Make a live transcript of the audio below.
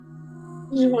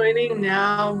Joining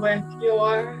now with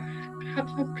your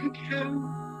cup of cacao,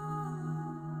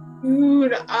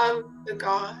 food of the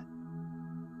god,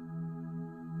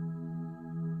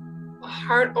 a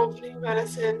heart-opening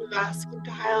medicine,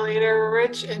 vasodilator,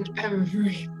 rich in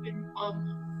everything,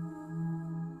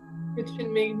 rich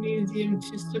in magnesium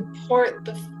to support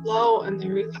the flow and the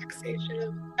relaxation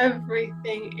of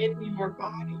everything in your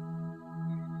body,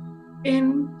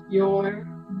 in your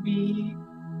being.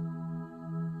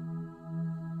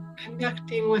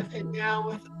 Connecting with it now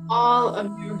with all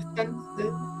of your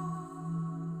senses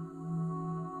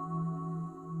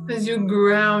as you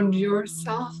ground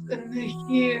yourself in the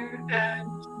here and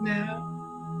now.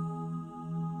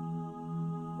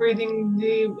 Breathing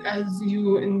deep as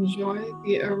you enjoy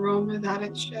the aroma that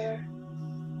it shares,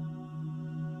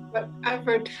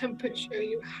 whatever temperature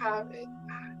you have it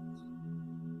at.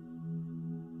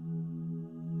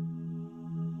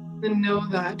 And know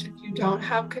that if you don't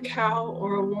have cacao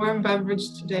or a warm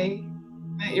beverage today,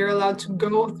 that you're allowed to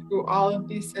go through all of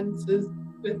these senses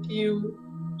with you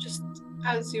just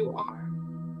as you are.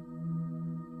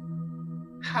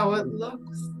 How it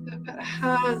looks, if it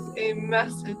has a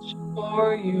message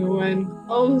for you, and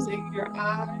closing your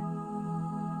eyes.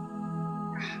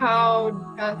 How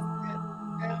does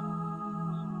it feel?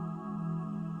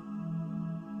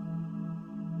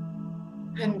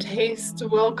 And taste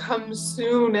will come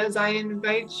soon as I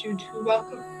invite you to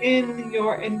welcome in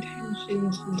your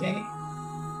intention today.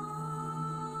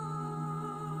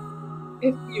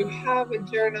 If you have a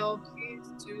journal, please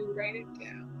do write it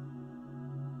down.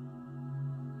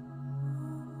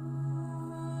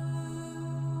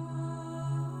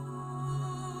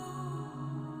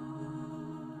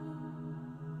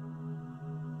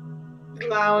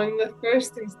 Allowing the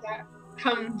first things that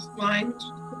come to mind to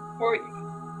support you.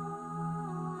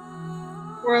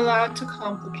 We're allowed to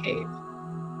complicate.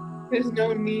 There's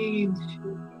no need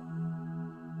to.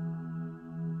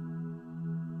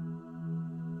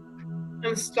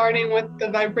 And starting with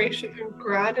the vibration of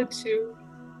gratitude.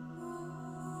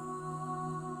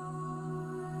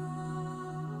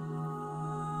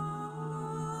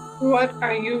 What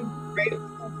are you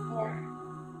grateful for?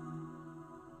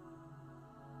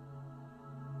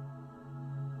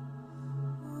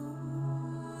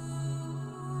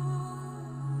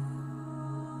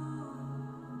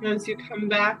 As you come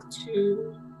back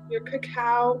to your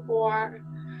cacao or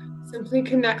simply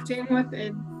connecting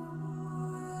within,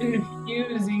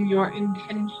 infusing your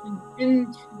intention into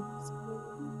this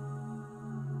moment.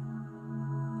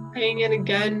 Saying it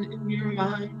again in your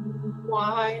mind.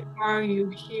 Why are you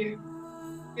here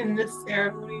in this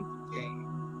ceremony today?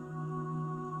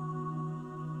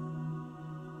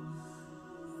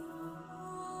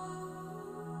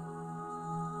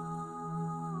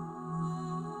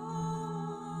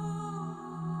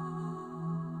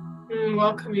 And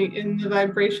welcoming in the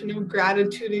vibration of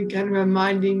gratitude again,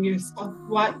 reminding yourself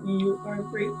what you are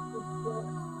grateful for.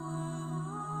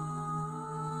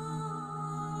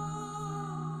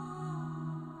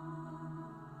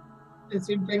 As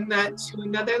you bring that to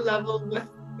another level with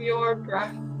your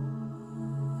breath.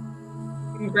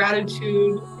 And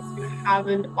gratitude, if you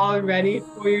haven't already,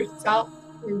 for yourself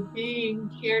for being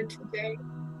here today.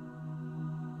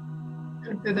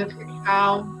 And for the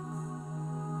cacao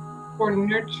for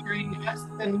nurturing us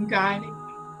and guiding.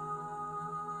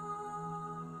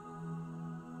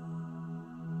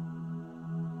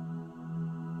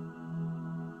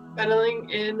 Settling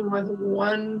in with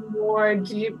one more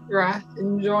deep breath,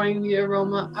 enjoying the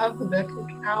aroma of the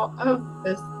cacao of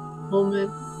this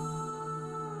moment.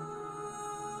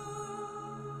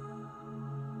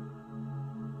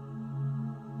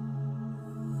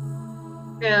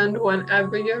 And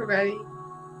whenever you're ready,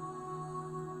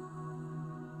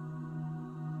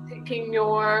 taking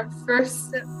your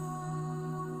first sip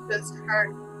of this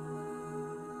heart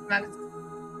medicine.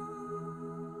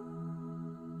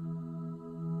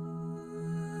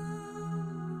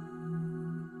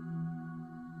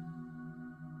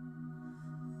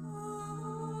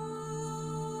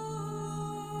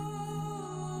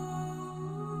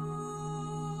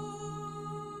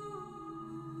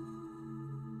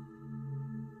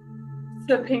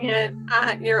 Sipping it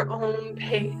at your own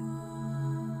pace.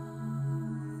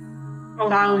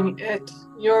 Allowing it,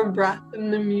 your breath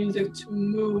and the music to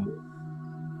move.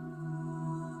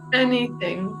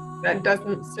 Anything that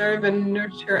doesn't serve and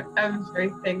nurture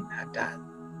everything that does.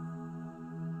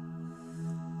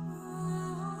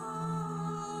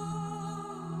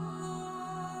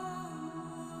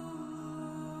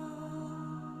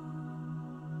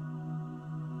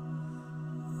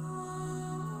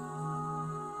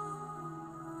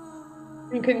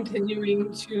 And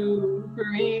continuing to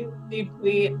breathe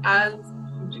deeply as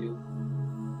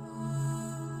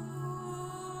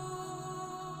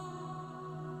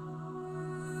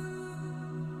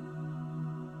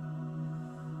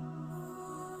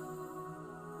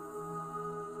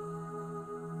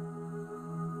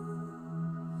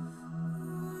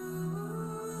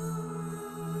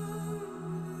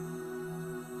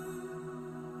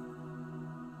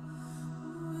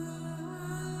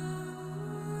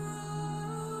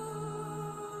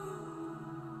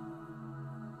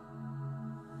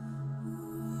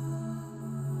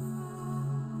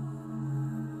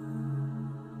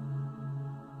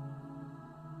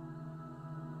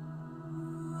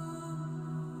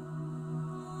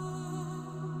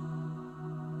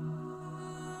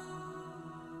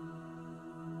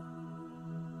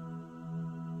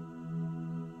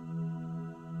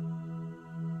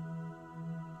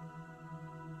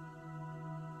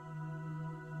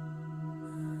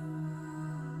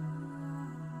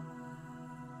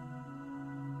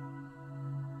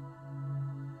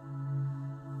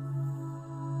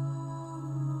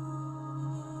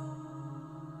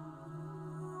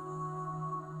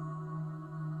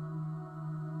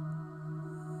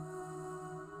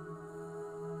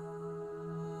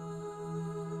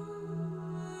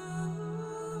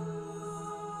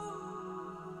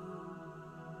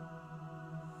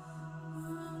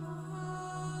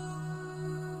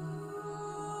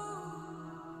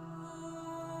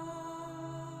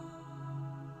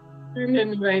And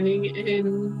inviting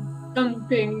in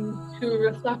something to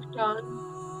reflect on.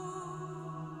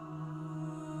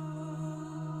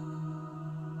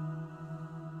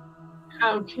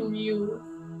 How can you,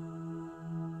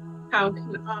 how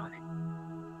can I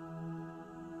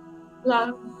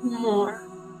love more?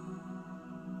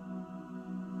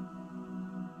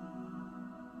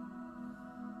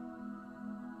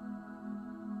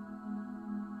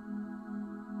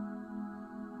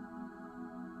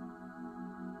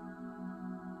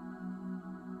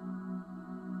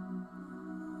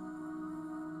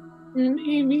 And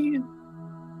maybe,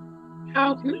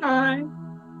 how can I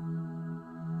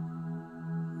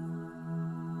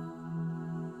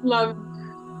love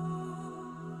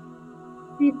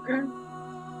deeper?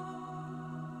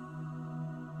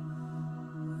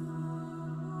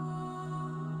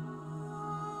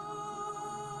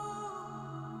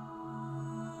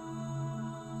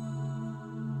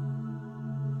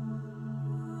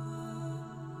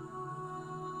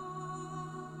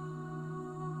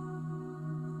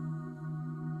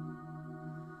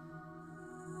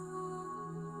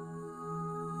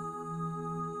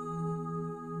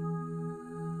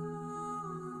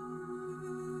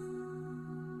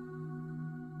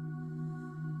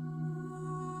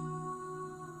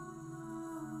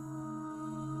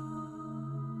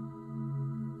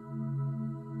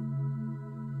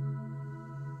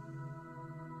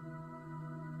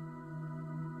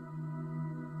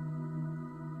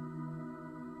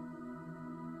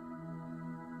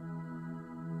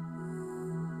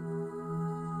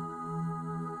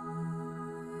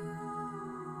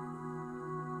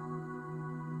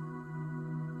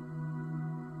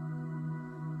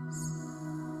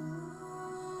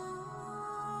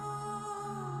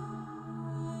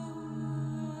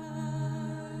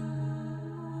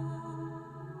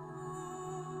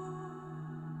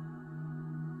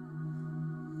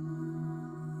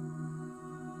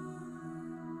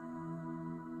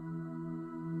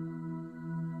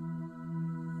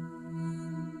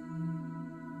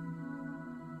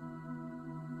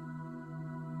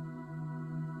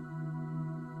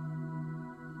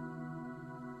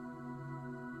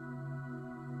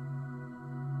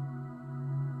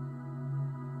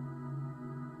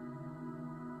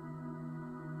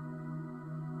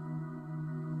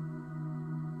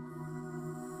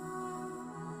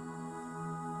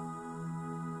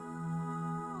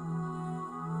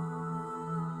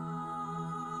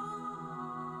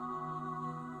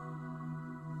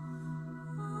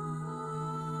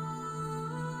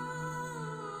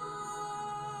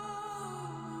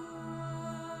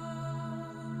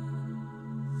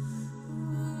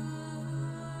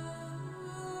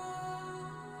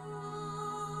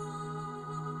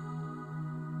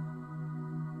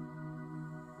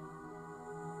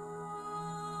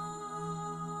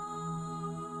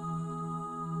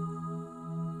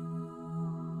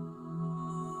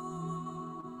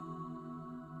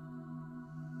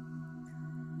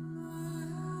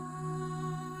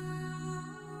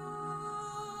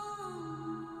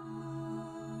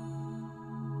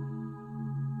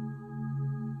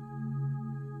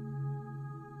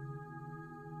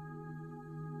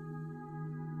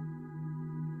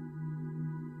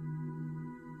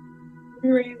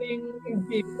 Breathing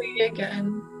deeply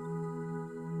again.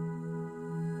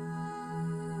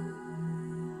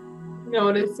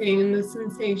 Noticing the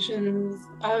sensations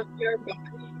of your body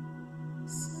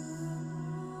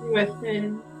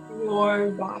within your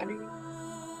body.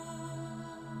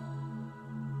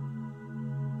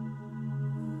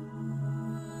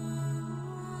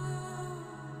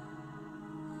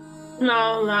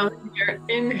 Now allowing your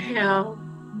inhale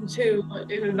to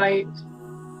invite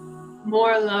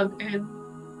more love in,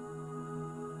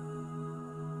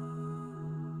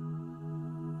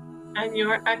 and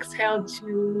your exhale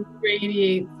to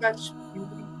radiate such beauty.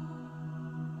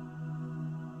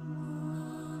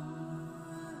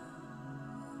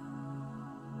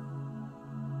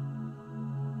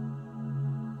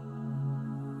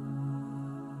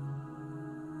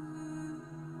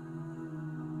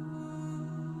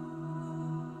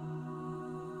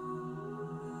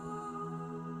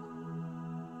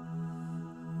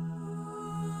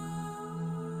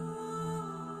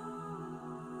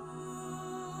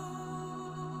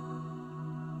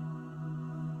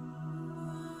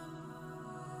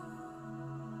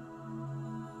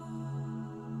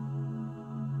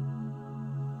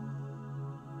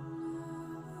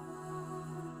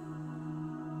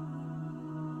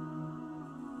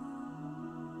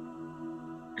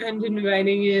 And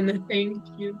inviting in a thank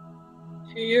you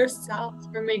to yourself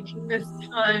for making this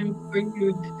time for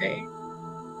you today.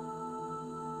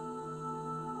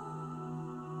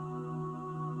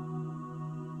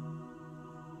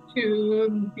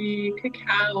 to the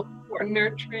cacao for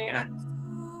nurturing us.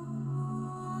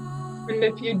 And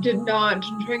if you did not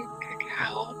drink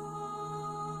cacao,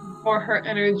 for her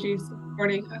energy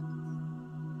supporting us.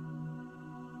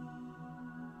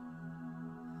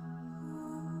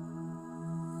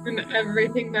 And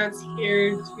everything that's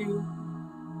here to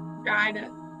guide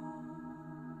us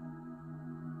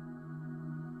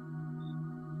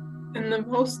in the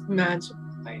most magical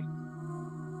way.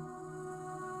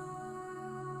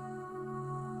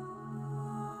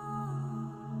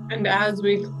 And as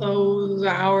we close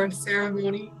our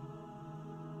ceremony,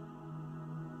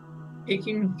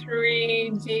 taking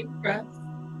 3 deep breaths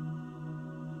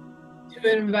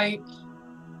to invite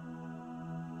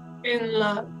in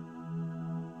love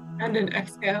and an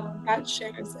exhale that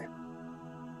shares it.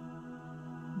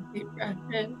 Deep breath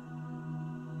in,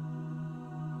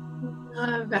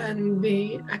 love, and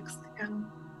the exhale.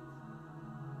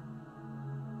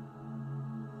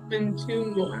 And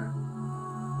 2 more.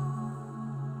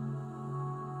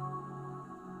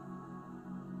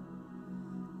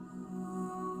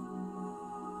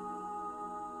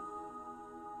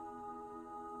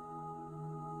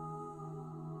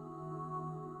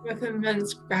 With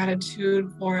immense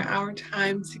gratitude for our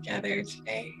time together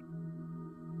today.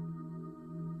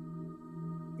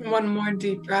 1 more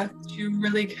deep breath to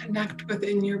really connect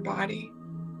within your body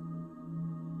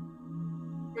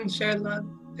and share love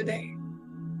today.